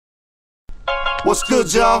What's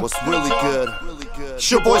good, y'all? What's really good? It's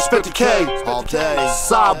your boy Spectre K. All day,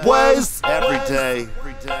 Sideways. every day.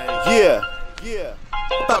 Yeah.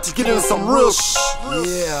 About to get into some real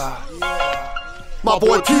Yeah. My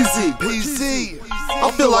boy PeeZee. PeeZee.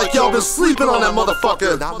 I feel like y'all been sleeping on that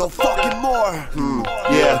motherfucker. Not no fucking more.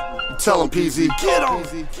 Yeah. Tell him, PeeZee. Get on.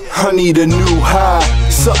 I need a new high,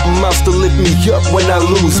 something else to lift me up when I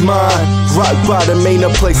lose mine. Rock bottom ain't a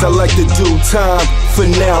place I like to do time. For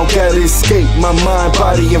now, gotta escape my mind,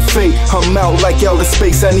 body, and fate. I'm out like outer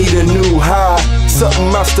space, I need a new high. Something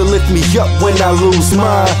else to lift me up when I lose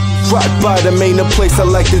mine. Rock bottom ain't a place I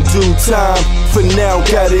like to do time. For now,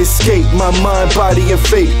 gotta escape my mind, body, and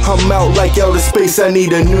fate. I'm out like outer space, I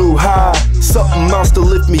need a new high. Something else to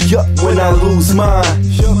lift me up when I lose mine.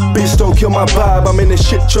 Bitch, don't kill my vibe, I'm in the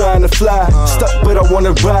shit trying to fly. Stuck but I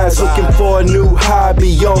wanna rise, looking for a new high.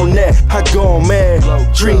 Beyond that, I gone mad.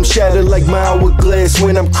 Dreams shattered like my hourglass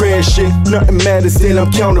when I'm crashing. Nothing matters, then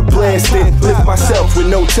I'm counterblasting. Lift myself with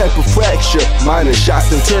no type of fracture. Minor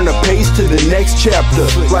shots and turn a page to the next chapter.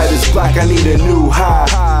 Writer's block, I need a new high.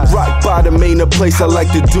 Rock bottom ain't a place I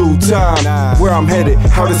like to do time. Where I'm headed,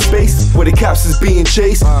 outer space, where the cops is being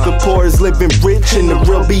chased. The poor is living rich and the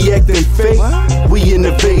real be acting fake. We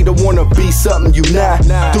innovate, I wanna be something you not.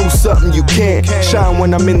 Do something you can't. Shine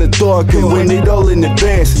when I'm in the dark and win it all in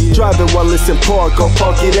advance. Driving while it's in park, I'll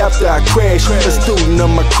park it after I crash. A student of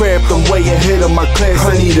my craft, I'm way ahead of my class.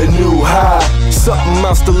 I need a new high, something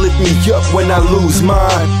else to lift me up when I lose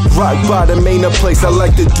mine. Rock bottom ain't a place I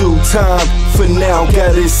like to do time. For now,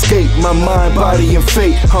 gotta escape my mind, body, and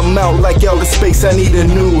fate. I'm out like outer space, I need a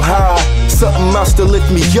new high. Something else to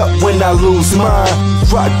lift me up when I lose mine.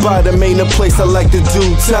 Rock bottom ain't a place I like to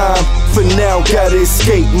do time. For now, gotta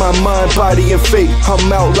escape my mind, body, and fate.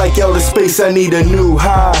 I'm out like outer space, I need a new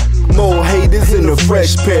high. More haters in a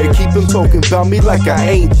fresh pair, keep them talking about me like I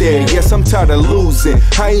ain't there. Yes, I'm tired of losing,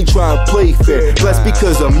 I ain't trying to play fair. Blessed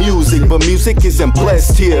because of music, but music isn't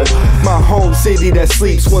blessed here. My home city that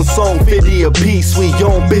sleeps, one song 50 apiece. We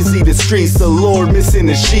on busy the streets, the Lord missing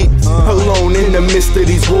the sheep. Alone in the midst of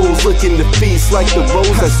these wolves, looking to feast. Like the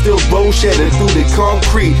rose I still roll, shattered through the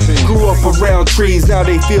concrete. Grew up around trees, now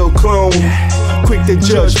they feel clone. Quick to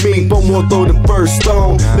judge me, but won't throw the first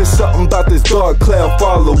stone. There's something about this dark cloud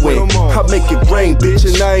following. I make it rain,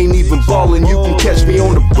 bitch, and I ain't even ballin'. You can catch me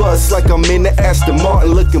on the bus like I'm in the Aston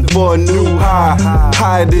Martin, looking for a new high.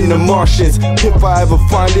 Higher than the Martians. If I ever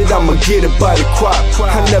find it, I'ma get it by the crop.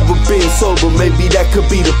 I never been sober, maybe that could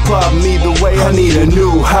be the problem. Either way, I need a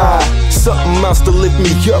new high. Something else to lift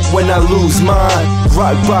me up when I lose mine.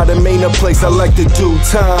 Rock bottom ain't a place I like to do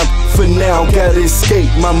time. For now, gotta escape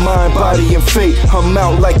my mind, body, and fate. I'm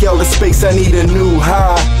out like outer space, I need a new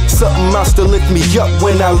high. Something else to lift me up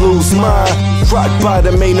when I lose mine. Rock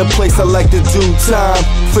bottom ain't a place I like to do time.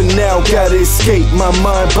 For now, gotta escape my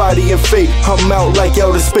mind, body, and fate. I'm out like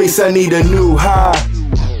outer space, I need a new high.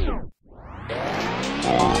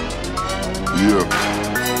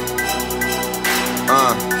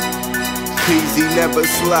 PeeZee never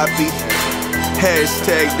sloppy.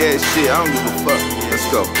 Hashtag that shit, I don't give a fuck.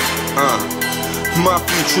 Let's go. My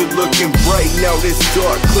future looking bright, now this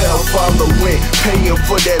dark cloud following. Paying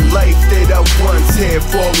for that life that I once had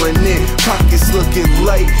fallen in. Pockets looking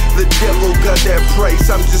light, the devil got that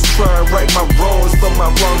price. I'm just trying to right my wrongs, but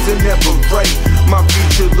my wrongs are never right. My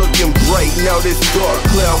future looking bright, now this dark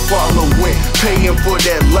cloud following. Paying for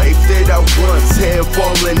that life that I once had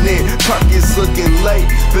fallen in. Pockets looking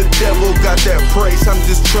light, the devil got that price. I'm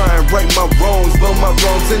just trying to right my wrongs, but my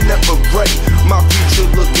wrongs are never right. My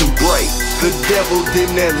future looking bright. The devil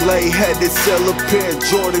didn't lay, had to sell a pair of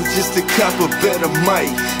Jordans just to cop a better mic.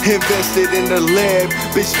 Invested in the lab,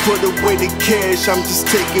 bitch put away the cash, I'm just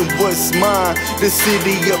taking what's mine. The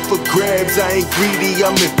city up for grabs, I ain't greedy,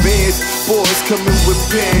 I'm advanced. Boys coming with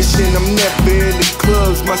passion, I'm never in the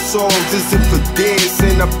clubs. My songs isn't for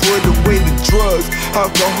dancing, I put away the drugs.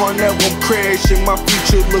 Alcohol, now I'm crashing, my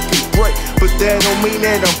future looking bright, but that don't mean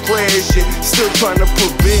that I'm flashing. Still trying to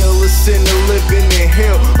prevail, a sinner living in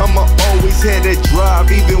hell. I'ma always had that drive,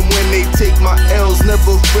 even when they take my L's.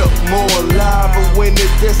 Never felt more alive, but when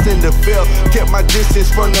they're destined to fail, kept my distance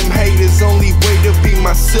from them haters. Only way to be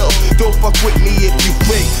myself. Don't fuck with me if you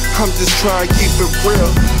fake, I'm just trying to keep it real.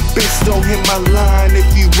 Bitch, don't hit my line if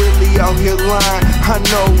you really out here lying. I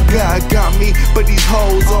know God got me, but these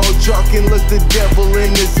hoes all drunk and look the devil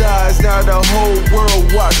in his eyes. Now the whole world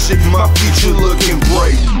watching, my future looking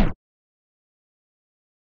bright.